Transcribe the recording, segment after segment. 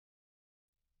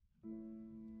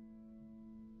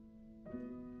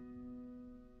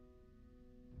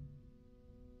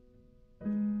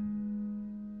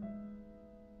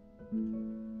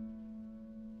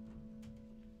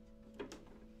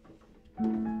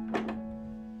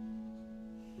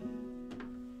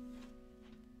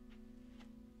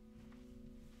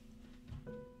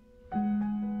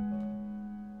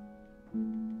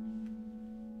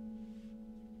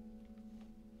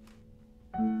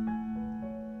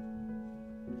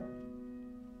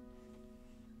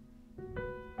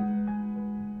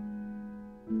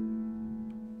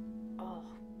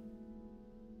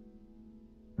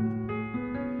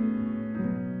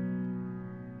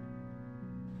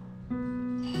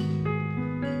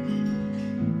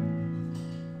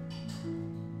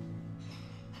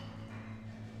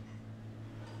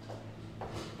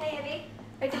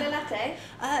Regular latte?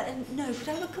 No, could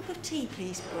I have a cup of tea,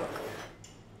 please, Brooke?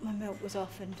 My milk was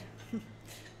off and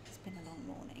it's been a long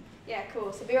morning. Yeah,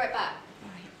 cool. So be right back.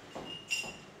 Right.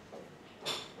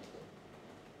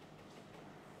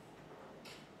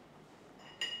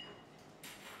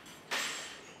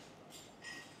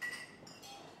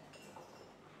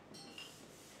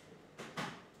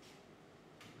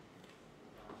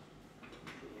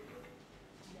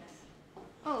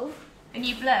 Oh, a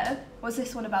new blurb? What's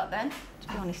this one about then? To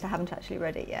be honest, I haven't actually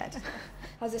read it yet.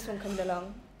 How's this one coming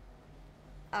along?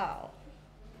 Oh.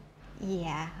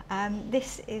 Yeah,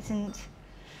 this isn't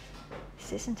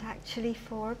actually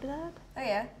for a blurb. Oh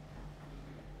yeah?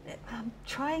 I'm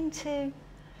trying to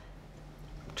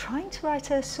write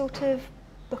a sort of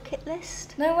bucket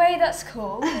list. No way, that's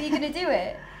cool. Are you going to do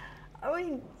it? I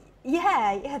mean,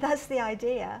 yeah, that's the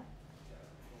idea.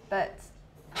 But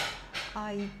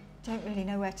I don't really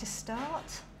know where to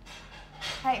start.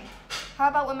 hey, how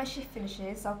about when my shift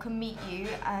finishes, I'll come meet you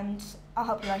and I'll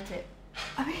help you write it.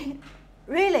 I mean,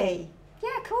 really?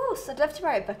 Yeah, of course. I'd love to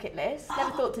write a bucket list.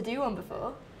 Never thought to do one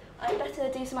before. I'd better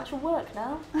do some actual work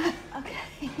now.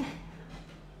 Okay.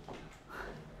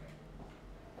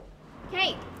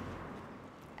 Hey,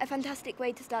 a fantastic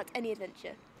way to start any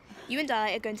adventure. You and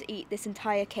I are going to eat this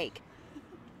entire cake.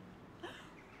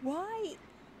 Why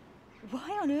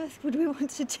on earth would we want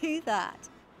to do that?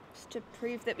 Just to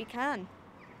prove that we can.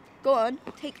 Go on,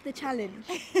 take the challenge.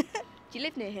 Do you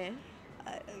live near here?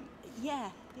 Yeah.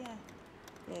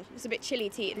 It's a bit chilly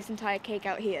to eat this entire cake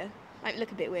out here. Might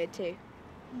look a bit weird too.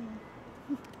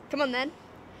 Come on then.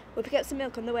 We'll pick up some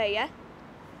milk on the way, yeah?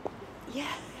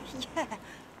 Yeah.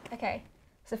 Okay,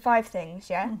 so 5 things,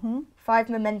 yeah? Mm-hmm. 5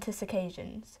 momentous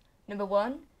occasions. Number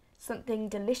 1, something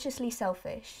deliciously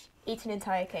selfish. Eat an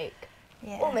entire cake.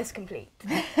 Yeah. Almost complete.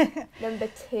 Number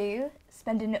 2,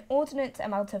 spend an inordinate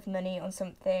amount of money on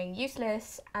something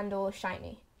useless and or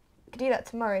shiny. You could do that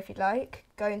tomorrow if you'd like.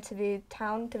 Go into the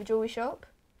town to the jewellery shop.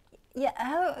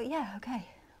 Yeah, okay.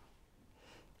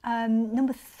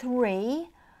 Number 3,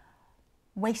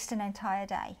 waste an entire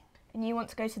day. And you want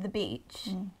to go to the beach?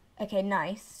 Mm. Okay,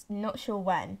 nice. Not sure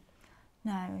when.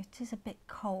 No, it is a bit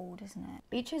cold, isn't it?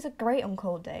 Beaches are great on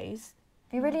cold days.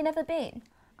 Have you really never been?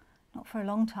 Not for a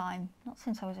long time. Not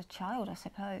since I was a child, I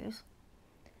suppose.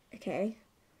 Okay.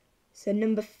 So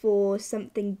number 4,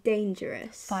 something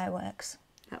dangerous. Fireworks.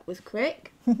 That was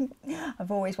quick.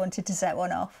 I've always wanted to set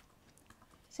one off.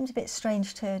 Seems a bit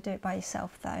strange to do it by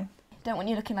yourself, though. Don't want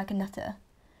you looking like a nutter.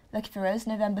 Lucky for us,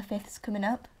 November 5th's coming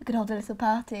up. We could hold a little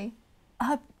party.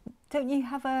 Don't you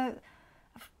have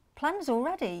plans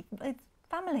already? With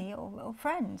family or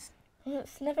friends? Well,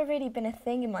 it's never really been a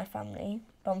thing in my family,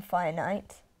 bonfire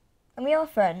night. And we are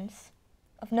friends.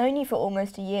 I've known you for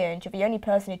almost a year and you're the only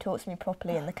person who talks to me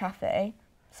properly in the cafe.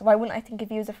 So why wouldn't I think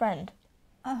of you as a friend?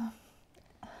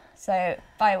 So,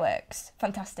 fireworks.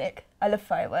 Fantastic. I love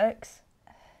fireworks.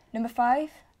 Number 5?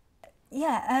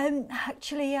 Yeah,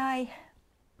 actually I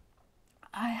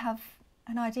have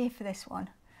an idea for this one.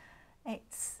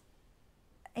 It's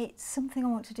something I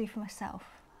want to do for myself.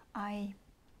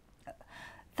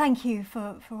 Thank you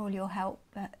for all your help,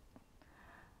 but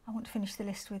I want to finish the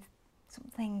list with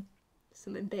something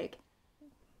big.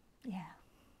 Yeah.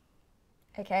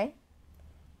 Okay.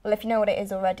 Well, if you know what it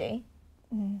is already,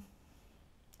 then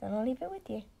I'll leave it with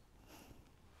you.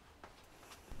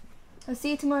 I'll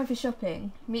see you tomorrow for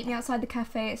shopping. Meet me outside the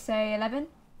cafe at, say, 11?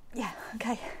 Yeah,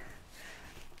 okay.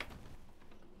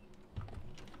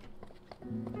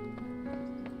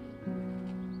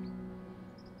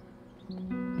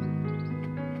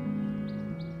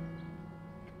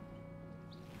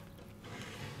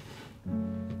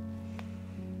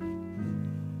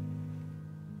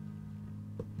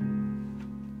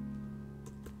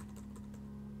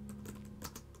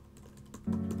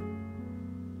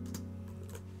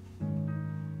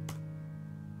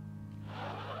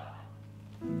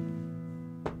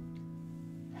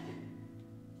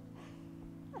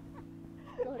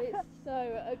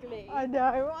 so ugly. I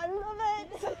know, I love it.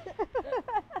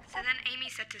 So then Amy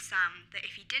said to Sam that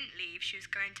if he didn't leave, she was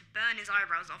going to burn his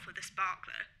eyebrows off with a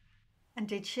sparkler. And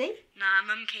did she? Nah,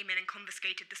 Mum came in and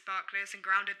confiscated the sparklers and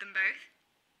grounded them both.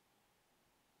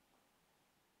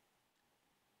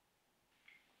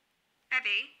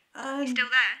 Evie, you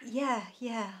still there?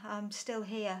 Yeah, I'm still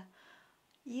here.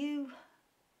 You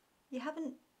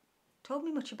haven't told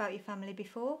me much about your family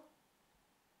before.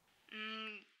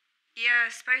 Yeah,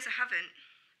 I suppose I haven't.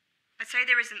 I'd say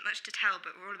there isn't much to tell,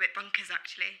 but we're all a bit bonkers,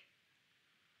 actually.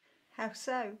 How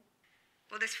so?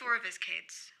 Well, there's 4 of us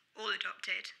kids, all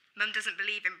adopted. Mum doesn't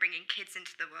believe in bringing kids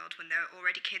into the world when there are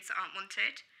already kids that aren't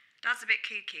wanted. Dad's a bit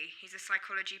kooky. He's a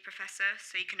psychology professor,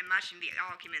 so you can imagine the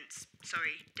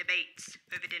debates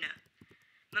over dinner.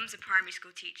 Mum's a primary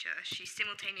school teacher. She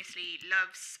simultaneously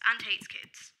loves and hates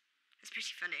kids. It's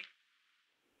pretty funny.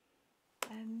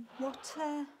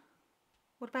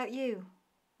 What about you?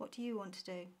 What do you want to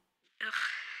do? Ugh,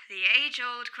 the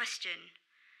age-old question.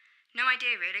 No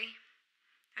idea, really.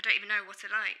 I don't even know what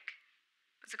I like.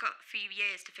 But I've got a few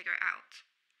years to figure it out.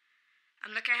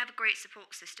 I'm lucky I have a great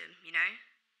support system, you know?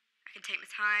 I can take my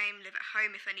time, live at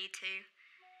home if I need to,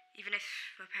 even if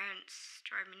my parents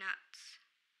drive me nuts.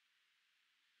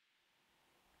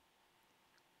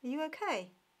 Are you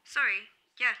okay? Sorry,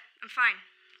 yeah, I'm fine.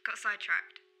 Got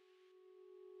sidetracked.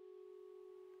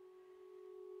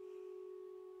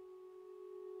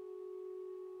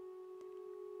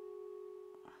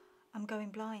 I'm going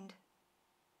blind.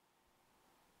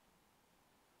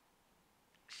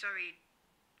 Sorry,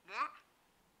 what?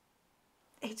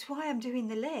 It's why I'm doing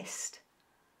the list.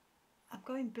 I'm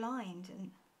going blind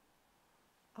and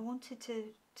I wanted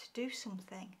to do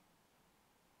something.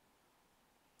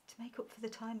 To make up for the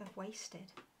time I've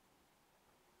wasted.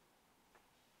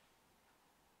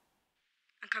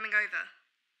 I'm coming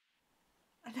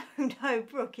over. No,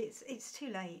 Brooke, it's too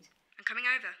late. I'm coming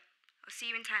over. I'll see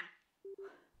you in 10.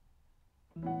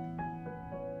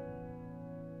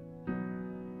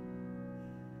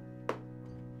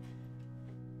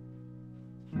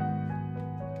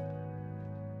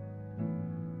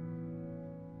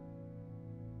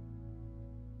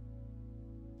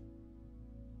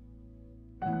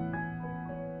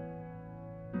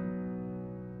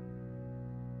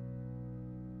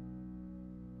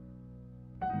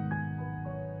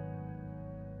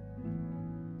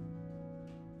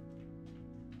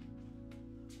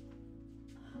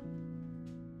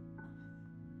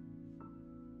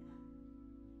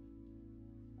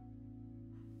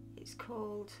 It's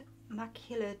called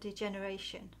macular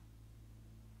degeneration.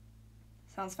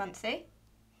 Sounds fancy.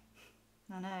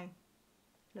 I know.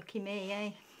 Lucky me,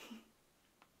 eh?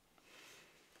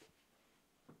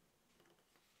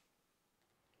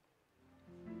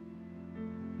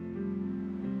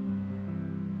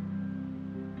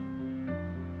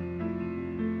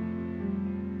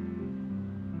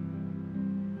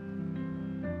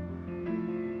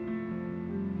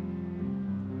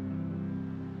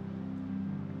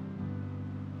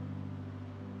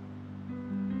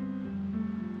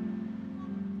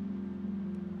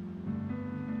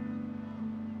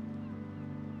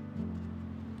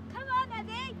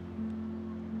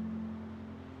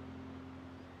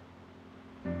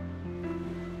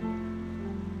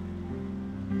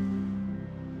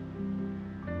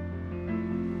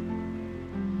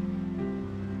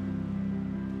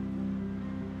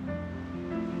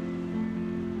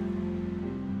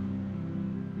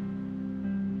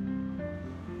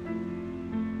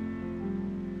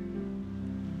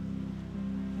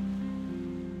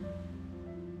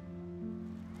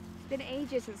 It's been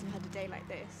ages since I've had a day like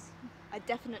this. I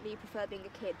definitely prefer being a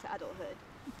kid to adulthood.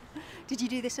 Did you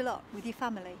do this a lot with your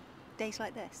family? Days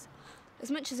like this?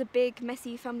 As much as a big,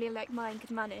 messy family like mine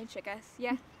could manage, I guess,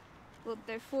 yeah. Well,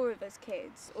 there are 4 of us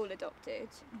kids, all adopted.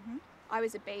 Mm-hmm. I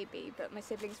was a baby, but my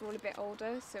siblings were all a bit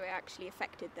older, so it actually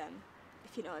affected them,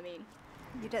 if you know what I mean.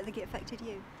 You don't think it affected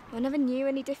you? I never knew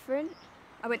any different.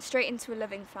 I went straight into a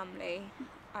loving family.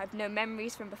 I have no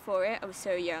memories from before it. I was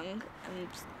so young, and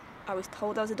I was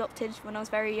told I was adopted when I was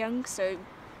very young, so it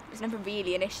was never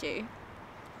really an issue.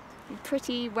 I'm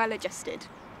pretty well adjusted,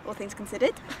 all things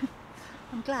considered.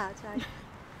 I'm glad.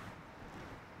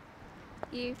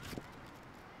 You?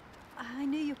 I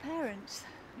knew your parents.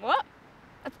 What?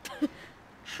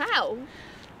 How?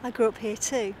 I grew up here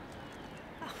too.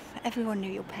 Oh, everyone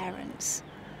knew your parents.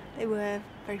 They were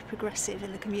very progressive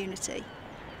in the community.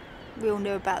 We all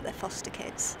knew about their foster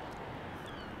kids.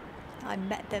 I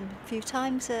met them a few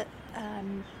times at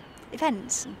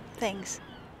events and things.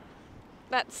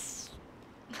 That's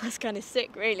kind of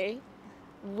sick, really.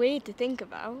 Weird to think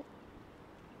about.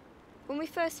 When we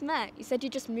first met, you said you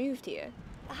just moved here.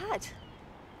 I had.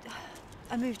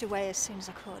 I moved away as soon as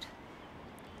I could.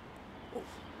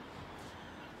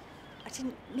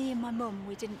 Me and my mum,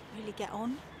 we didn't really get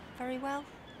on very well.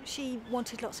 She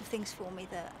wanted lots of things for me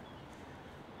that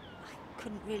I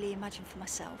couldn't really imagine for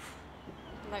myself.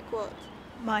 Like what?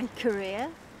 My career,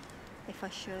 if I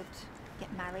should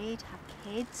get married, have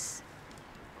kids.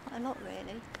 Quite a lot,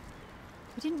 really.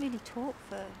 We didn't really talk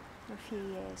for a few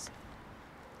years.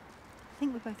 I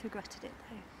think we both regretted it,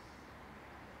 though.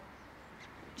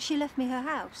 She left me her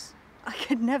house. I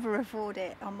could never afford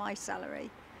it on my salary.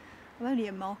 I'm only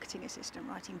a marketing assistant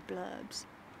writing blurbs.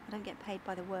 I don't get paid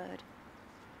by the word.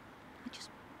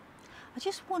 I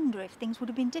just wonder if things would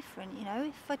have been different, you know,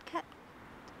 if I'd kept...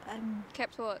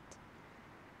 Kept what?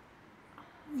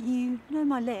 You know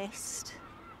my list.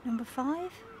 Number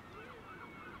 5.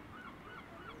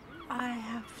 I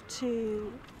have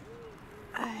to...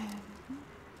 And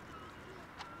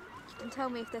tell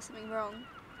me if there's something wrong.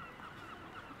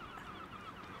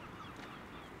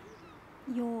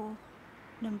 You're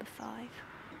number 5.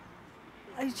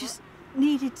 I just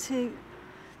needed to...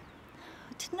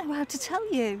 I didn't know how to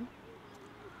tell you.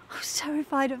 I was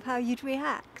terrified of how you'd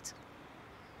react.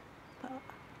 But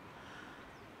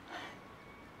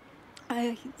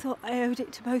I thought I owed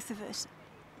it to both of us.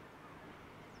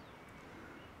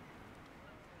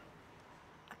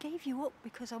 I gave you up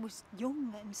because I was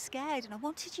young and scared and I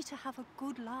wanted you to have a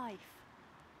good life.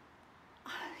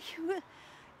 You were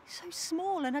so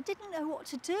small and I didn't know what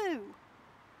to do.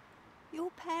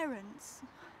 Your parents,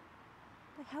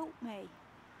 they helped me.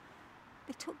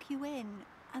 They took you in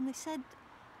and they said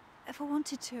if I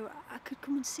wanted to, I could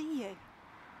come and see you.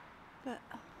 But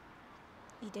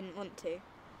You didn't want to?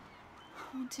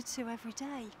 I wanted to every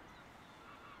day.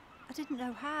 I didn't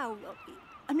know how.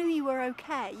 I knew you were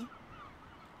okay.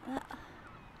 It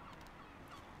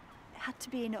had to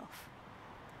be enough.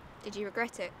 Did you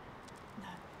regret it? No.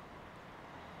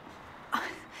 I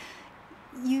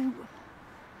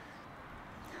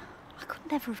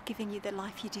could never have given you the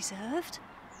life you deserved.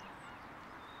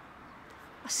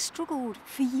 I struggled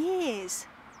for years.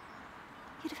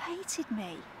 You'd have hated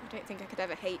me. I don't think I could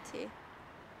ever hate you.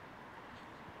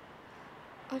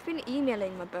 I've been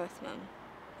emailing my birth mum.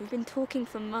 We've been talking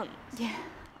for months. Yeah.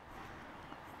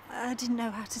 I didn't know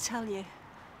how to tell you.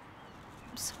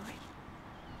 I'm sorry.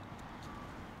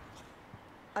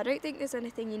 I don't think there's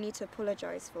anything you need to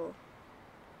apologise for.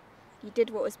 You did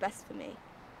what was best for me.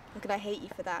 How could I hate you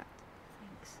for that?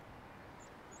 Thanks.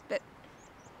 But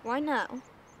why now?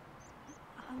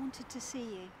 I wanted to see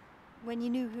you when you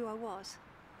knew who I was.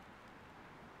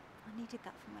 I needed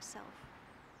that for myself.